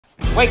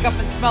Wake up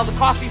and smell the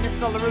coffee,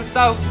 Mr.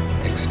 LaRusso.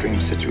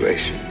 Extreme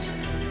situations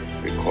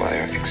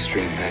require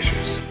extreme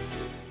measures.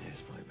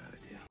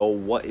 Oh,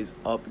 what is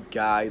up,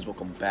 guys?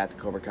 Welcome back to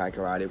Cobra Kai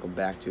Karate. Welcome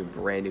back to a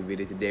brand new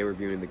video. Today we're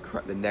reviewing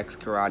the next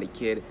Karate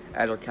Kid.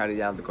 As we're counting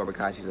down the Cobra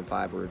Kai Season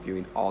 5, we're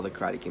reviewing all the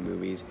Karate Kid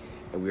movies,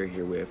 and we're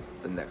here with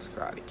the next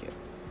Karate Kid.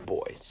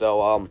 Boy,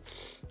 so,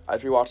 I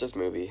just rewatched this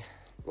movie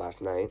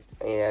last night,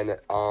 and,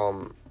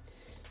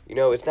 you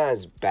know, it's not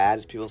as bad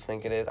as people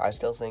think it is. I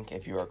still think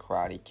if you're a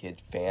Karate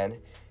Kid fan,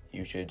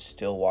 you should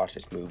still watch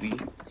this movie,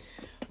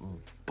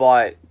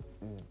 but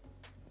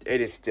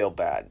it is still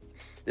bad.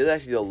 This is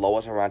actually the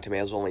lowest on Rotten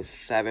Tomatoes, only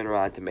 7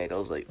 Rotten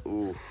Tomatoes, like,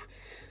 oof.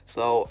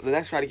 So, the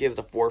next Karate Kid is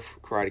the 4th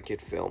Karate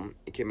Kid film.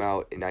 It came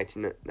out in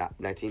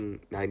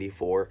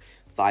 1994,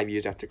 5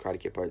 years after Karate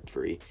Kid Part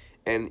 3.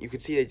 And you can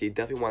see that they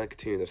definitely want to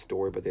continue the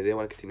story, but they didn't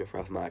want to continue with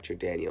Ralph Macchio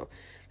Daniel.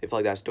 They felt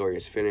like that story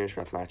is finished,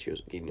 Ralph Macchio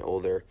was getting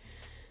older.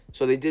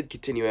 So they did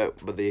continue it,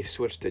 but they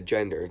switched the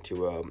gender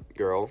to a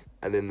girl.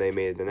 And then they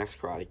made the next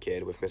Karate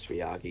Kid with Mr.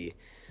 Miyagi,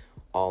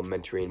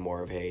 mentoring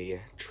more of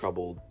a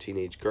troubled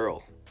teenage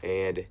girl.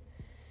 And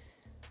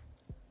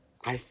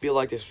I feel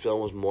like this film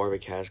was more of a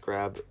cash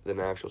grab than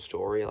an actual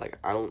story. Like,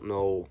 I don't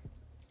know,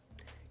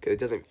 because it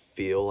doesn't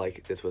feel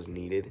like this was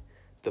needed.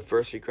 The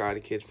first 3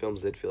 Karate Kid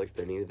films did feel like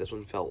they're needed. This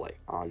one felt like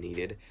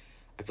unneeded.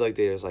 I feel like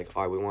they was like,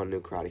 all right, we want a new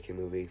Karate Kid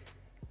movie.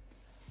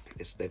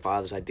 They thought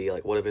of this idea,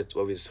 like, what if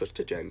we switched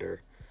to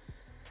gender?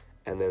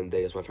 And then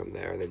they just went from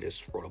there and then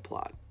just wrote a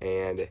plot.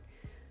 And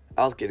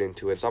I'll get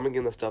into it. So I'm going to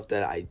get into the stuff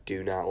that I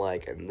do not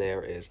like, and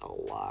there is a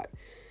lot.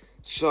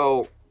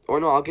 So, or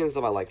no, I'll get into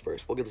stuff I like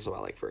first. We'll get into stuff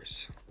I like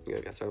first. You know,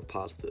 I gotta start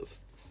positive.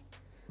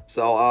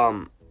 So,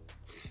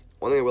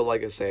 one thing I would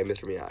like to say,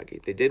 Mr.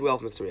 Miyagi. They did well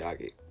with Mr.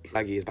 Miyagi.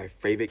 Miyagi is my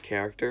favorite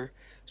character.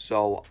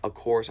 So, of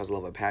course, I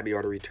love when Happy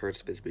Arter returns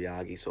to Mr.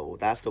 Miyagi. So,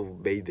 that's the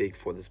main thing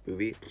for this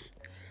movie.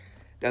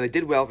 Now, they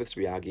did well with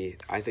Mr. Miyagi.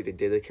 I think they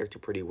did the character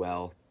pretty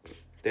well.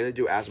 They didn't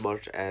do as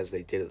much as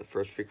they did in the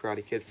first 3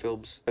 Karate Kid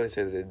films. I would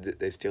say that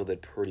they still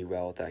did pretty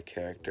well with that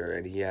character.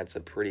 And he had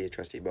some pretty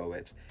interesting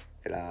moments.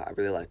 And I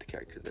really like the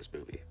character in this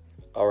movie.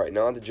 Alright,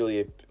 now on to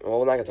Julia. Well,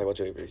 we're not going to talk about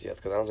Julia Pierce yet,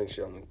 because I don't think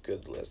she's on a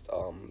good list,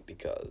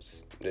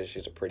 because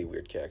she's a pretty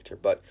weird character.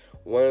 But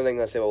one of the things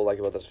I say what I like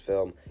about this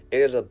film, it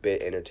is a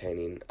bit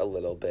entertaining, a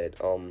little bit.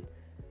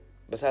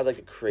 Besides, like,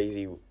 the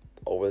crazy,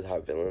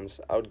 over-the-top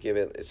villains, I would give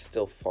it, it's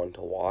still fun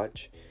to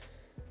watch,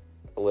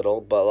 a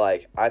little. But,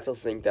 like, I still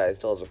think that it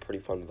still has a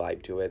pretty fun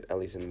vibe to it, at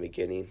least in the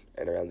beginning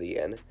and around the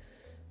end.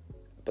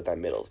 But that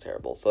middle is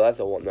terrible. So that's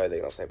another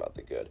thing I'll say about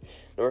the good.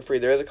 Number 3,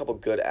 there is a couple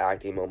good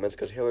acting moments,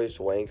 because Hilary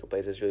Swank, who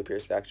plays this Julia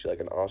Pierce, is actually like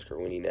an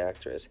Oscar-winning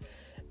actress.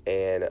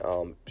 And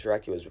her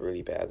acting was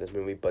really bad in this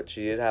movie, but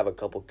she did have a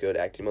couple good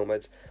acting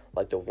moments,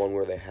 like the one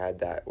where they had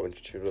that, when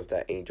she was with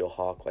that Angel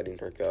Hawk letting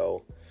her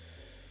go.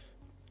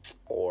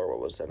 Or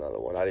what was another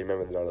one? I didn't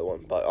remember another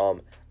one, but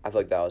I feel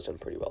like that was done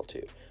pretty well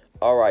too.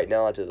 Alright,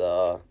 now on to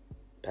the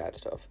bad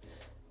stuff.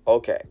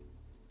 Okay,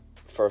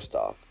 first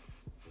off,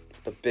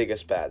 the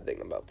biggest bad thing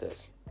about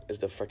this is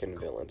the freaking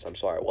villains. I'm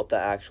sorry, what the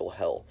actual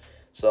hell?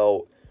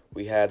 So,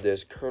 we had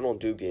this Colonel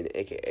Dugan,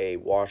 aka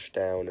washed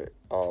down,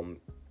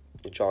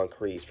 John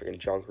Kreese, freaking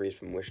John Kreese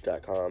from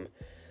Wish.com.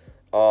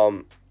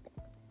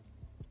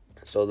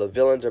 So the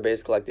villains are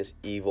basically like this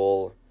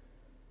evil,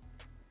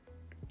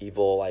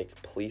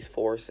 like, police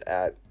force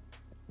at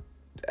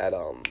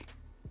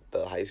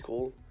the high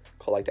school,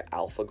 called, like, the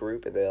Alpha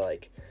Group, and they,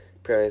 like,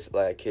 apparently,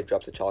 like, a kid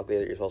drops a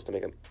chocolate, you're supposed to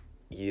make him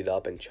eat it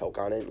up and choke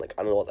on it. Like,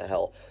 I don't know what the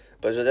hell.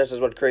 But there's this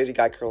one crazy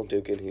guy, Colonel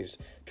Dugan, who's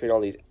training all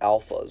these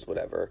alphas,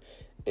 whatever.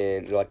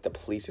 And they're like the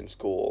police in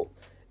school.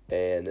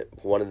 And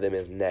one of them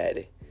is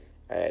Ned.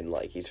 And,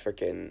 like, he's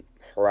freaking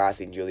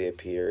harassing Julia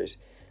Pierce.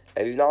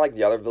 And he's not like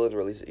the other villains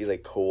where at least he's,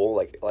 like, cool.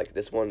 Like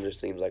this one just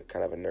seems like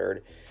kind of a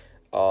nerd.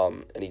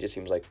 And he just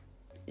seems like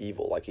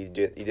evil. Like,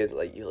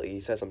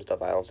 he said some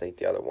stuff I don't think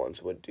the other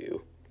ones would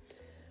do.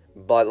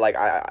 But, like,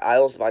 I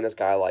also find this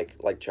guy,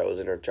 like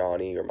Chosen or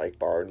Johnny or Mike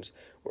Barnes,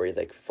 where he's,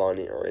 like,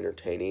 funny or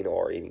entertaining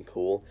or even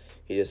cool.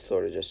 He just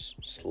sort of just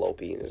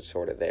slopey and just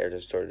sort of there,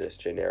 just sort of this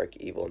generic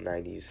evil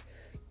 90s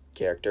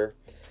character.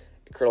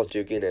 Colonel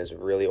Dugan is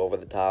really over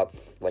the top.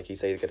 Like, he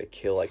said he's gonna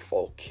kill, like,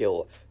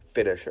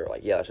 finish her.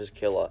 Like, yeah, let's just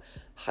kill a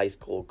high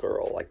school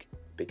girl, like,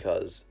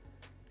 because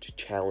she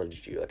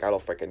challenged you. Like, I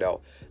don't freaking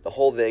know. The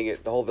whole villain is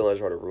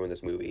trying to ruin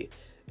this movie.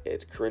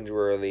 It's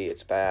cringeworthy,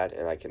 it's bad,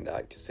 and I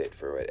cannot sit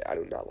through it. I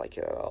do not like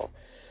it at all.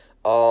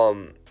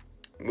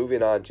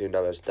 Moving on to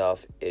another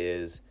stuff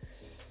is,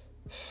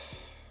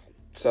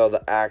 so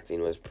the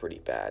acting was pretty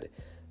bad.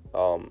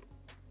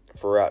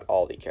 Throughout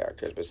all the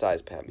characters,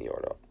 besides Pat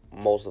Miorno,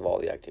 most of all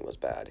the acting was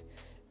bad,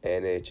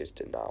 and it just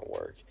did not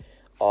work.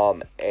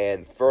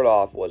 And third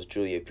off was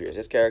Julia Pierce.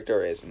 This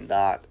character is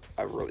not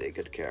a really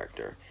good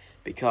character,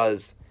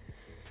 because,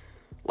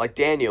 like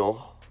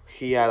Daniel,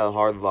 he had a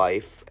hard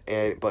life,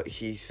 but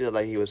he said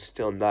like he was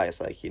still nice.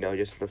 Like, you know,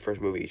 just in the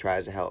first movie, he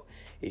tries to help.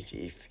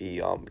 He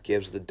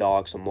gives the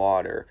dog some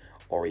water,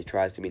 or he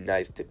tries to be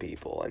nice to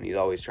people, and he's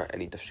always trying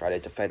to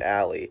defend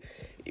Allie.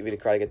 Even in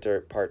Karate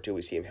Kid Part 2,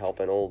 we see him help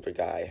an older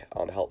guy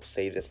help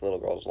save this little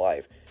girl's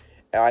life.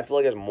 And I feel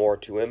like there's more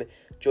to him.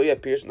 Julia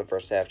Pierce in the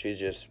first half, she's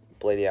just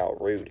blatantly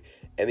out rude.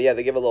 And yeah,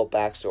 they give a little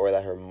backstory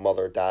that her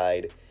mother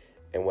died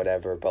and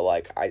whatever, but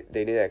like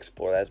they didn't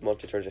explore that as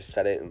much. They sort of just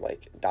said it in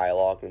like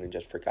dialogue and then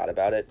just forgot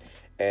about it.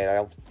 And I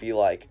don't feel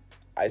like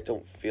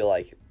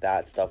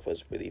that stuff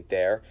was really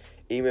there.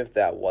 Even if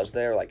that was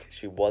there, like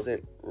she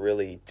wasn't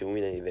really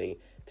doing anything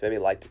to make me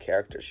like the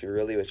character. She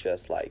really was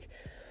just like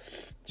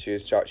she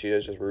was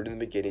just rude in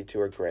the beginning to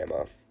her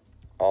grandma.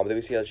 Then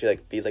we see how she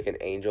like feels like an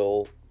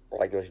angel, or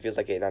like no, she feels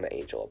like not an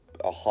angel,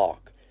 a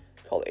hawk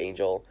called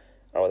Angel.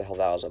 I don't know what the hell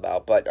that was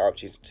about, but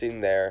she's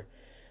sitting there.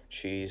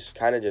 She's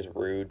kind of just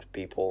rude to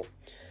people,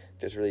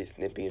 just really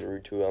snippy and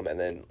rude to them, and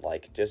then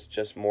like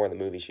just more in the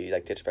movie, she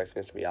like disrespects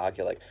Mr.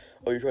 Miyagi, like,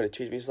 oh, you're trying to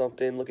teach me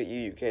something? Look at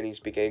you can't even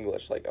speak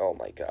English. Like, oh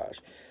my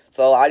gosh.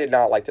 So I did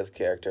not like this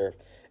character,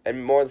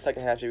 and more in the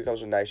second half, she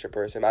becomes a nicer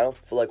person. I don't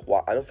feel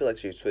like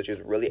she switched. She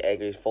was really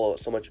angry, full of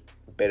so much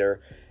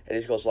bitter,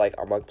 and she goes to like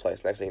a monk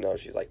place. Next thing you know,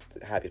 she's like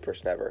the happiest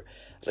person ever.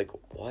 I was like,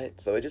 what?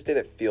 So it just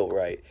didn't feel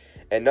right.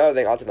 And another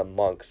thing, onto the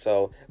monks.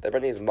 So they're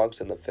bringing these monks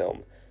in the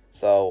film.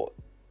 So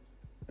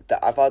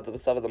I thought the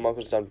stuff with the monks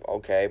was done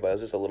okay, but it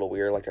was just a little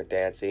weird, like they're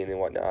dancing and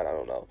whatnot. I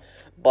don't know.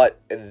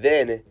 But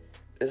then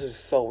this was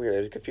so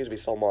weird. It confused me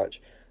so much.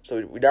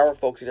 So now we're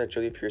focusing on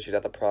Julia Pierce. She's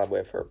at the prom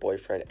with her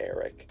boyfriend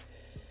Eric,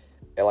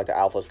 and like the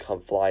alphas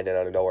come flying in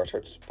out of nowhere,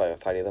 starts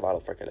fighting them. I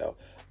don't freaking know.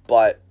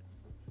 But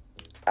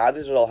as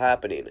this is all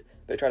happening,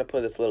 they're trying to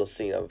put this little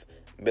scene of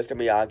Mr.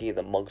 Miyagi and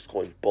the monks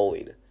going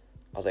bowling.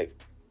 I was like,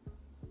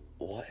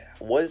 what?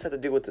 What does that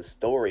have to do with the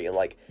story? And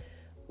like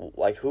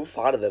who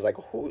thought of this? Like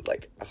who?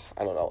 Like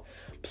I don't know.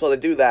 So they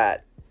do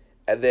that,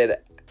 and then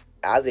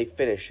as they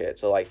finish it,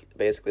 so like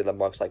basically the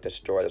monks like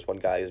destroy this one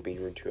guy who's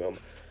being rude to him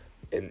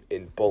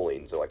in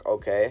bowling. So like,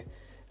 okay,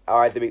 all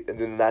right,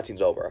 then that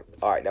scene's over.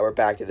 All right, now we're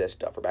back to this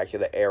stuff. We're back to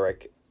the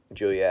Eric,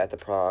 Julia at the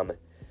prom.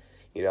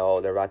 You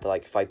know, they're about to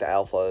like fight the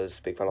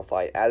alphas, big final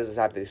fight. As this is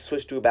happening, they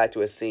switch back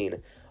to a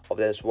scene of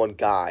this one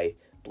guy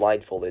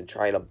blindfolded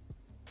trying to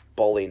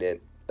bowling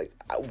it. Like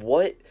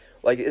what?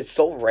 Like it's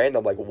so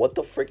random. Like what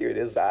the frick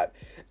is that?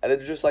 And then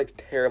there's just like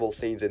terrible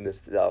scenes in this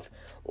stuff,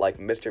 like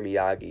Mr.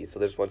 Miyagi. So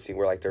there's one scene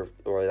where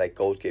like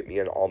goes get me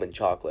an almond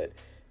chocolate,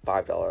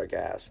 $5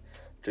 gas.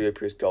 Julia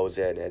Pierce goes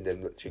in and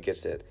then she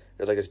gets it.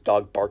 There's like this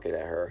dog barking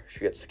at her.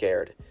 She gets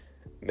scared.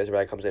 Mr.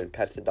 Miyagi comes in and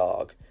pets the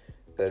dog,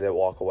 and then they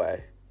walk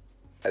away.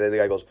 And then the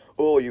guy goes,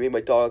 "Oh, you made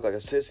my dog like a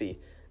sissy."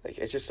 Like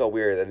it's just so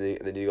weird. And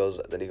then he goes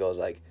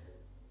like,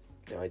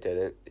 "No, I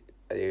didn't."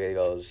 And he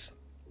goes,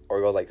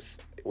 like,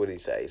 what did he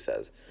say? He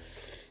says,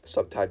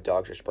 "Sometimes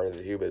dogs are smarter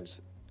than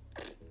humans."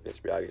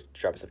 Mr. Miyagi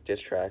drops some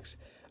diss tracks.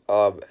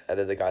 And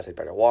then the guys like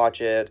better watch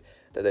it.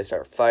 Then they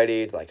start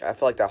fighting. Like I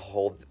feel like that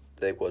whole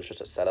thing was just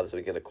a setup so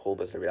we get a cool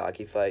Mr.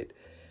 Miyagi fight.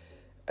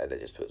 And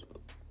it just was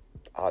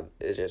odd.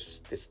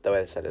 It's the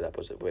way they set it up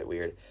was a bit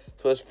weird.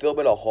 So this film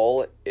in a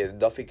whole is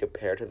nothing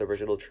compared to the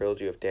original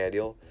trilogy of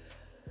Daniel.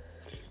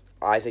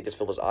 I think this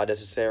film was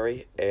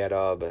unnecessary, and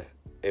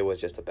it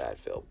was just a bad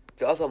film. It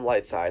does some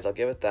light sides, I'll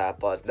give it that,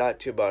 but it's not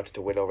too much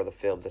to win over the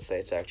film to say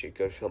it's actually a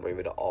good film or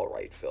even an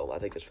alright film. I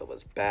think this film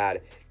is bad.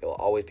 It will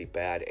always be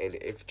bad, and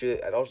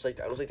I don't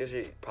think they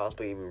should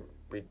possibly even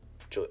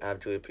have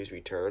Julia Pierce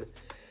return.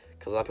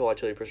 Because a lot of people want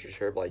Julia Pierce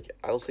return, but like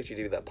I don't think she's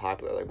even that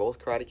popular. Like most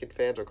Karate Kid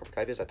fans or Cobra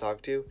Kai fans I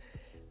talk to,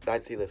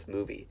 not seen this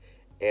movie,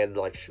 and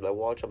like should I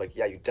watch? I'm like,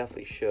 yeah, you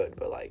definitely should,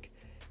 but like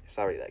it's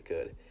not really that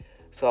good.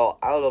 So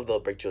I don't know if they'll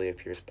bring Julia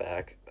Pierce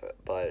back,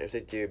 but if they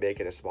do, make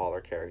it a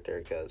smaller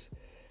character because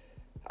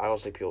I don't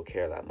think people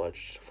care that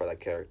much for that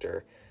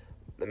character.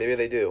 And maybe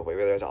they do. Maybe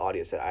there's an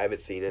audience that I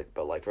haven't seen it,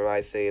 but like from my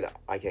scene,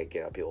 I can't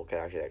get how people can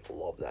actually like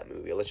love that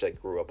movie unless you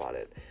like grew up on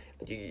it.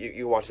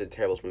 You watch the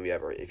terriblest movie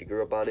ever. If you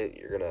grew up on it,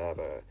 you're gonna have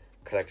a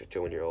connection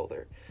to when you're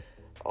older.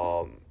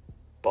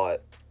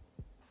 But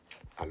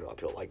I don't know how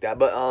people like that.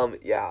 But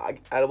yeah,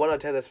 I 1 out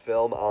of 10 this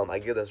film. I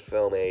give this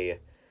film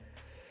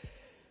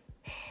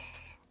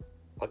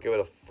I'll give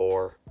it a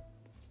 4.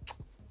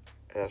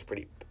 And that's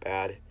pretty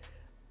bad.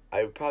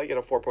 I would probably get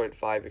a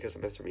 4.5 because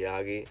of Mr.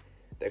 Miyagi.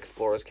 They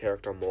explore his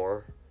character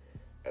more,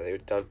 and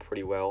they've done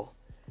pretty well.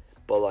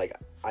 But like,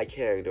 I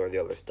can't ignore the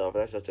other stuff.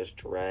 That stuff just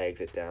drags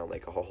it down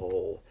like a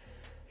whole.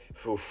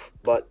 Oof.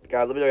 But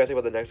guys, let me know what you guys think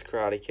about the next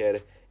Karate Kid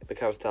in the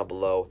comments down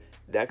below.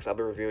 Next, I'll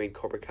be reviewing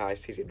Cobra Kai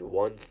Season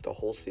 1, the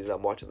whole season.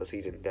 I'm watching the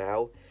season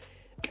now.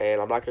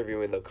 And I'm not going to be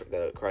reviewing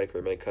the Karate Kid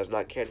remake because it's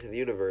not canon to the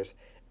universe,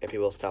 and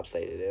people will stop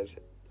saying it is.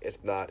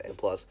 It's not, and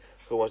plus,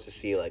 who wants to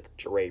see, like,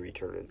 Dre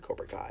return in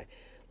Cobra Kai?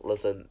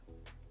 Listen,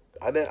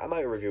 I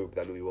might review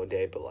that movie one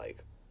day, but,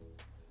 like,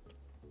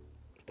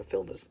 the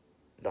film is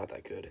not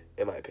that good,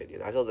 in my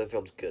opinion. I thought the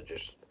film's good,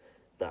 just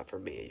not for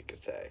me, you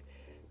could say.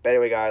 But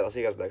anyway, guys, I'll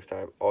see you guys next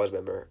time. Always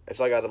remember, I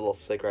saw you guys, I'm a little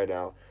sick right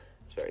now.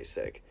 It's very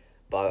sick.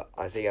 But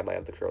I think I might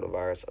have the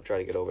coronavirus. I'm trying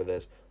to get over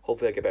this.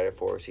 Hopefully I get better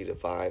for Season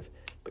 5.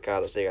 But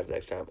guys, I'll see you guys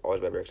next time.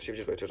 Always remember,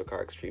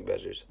 extreme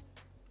measures.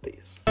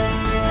 Peace.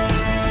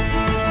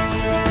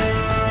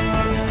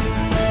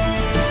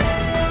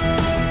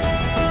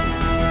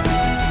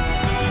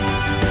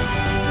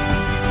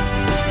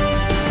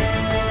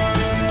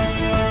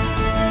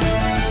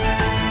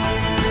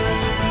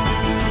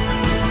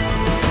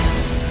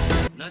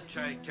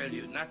 try tell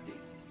you nothing.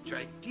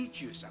 Try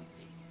teach you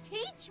something.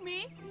 Teach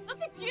me?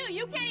 Look at you.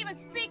 You can't even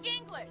speak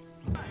English.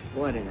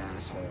 What an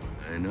asshole.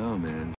 I know, man.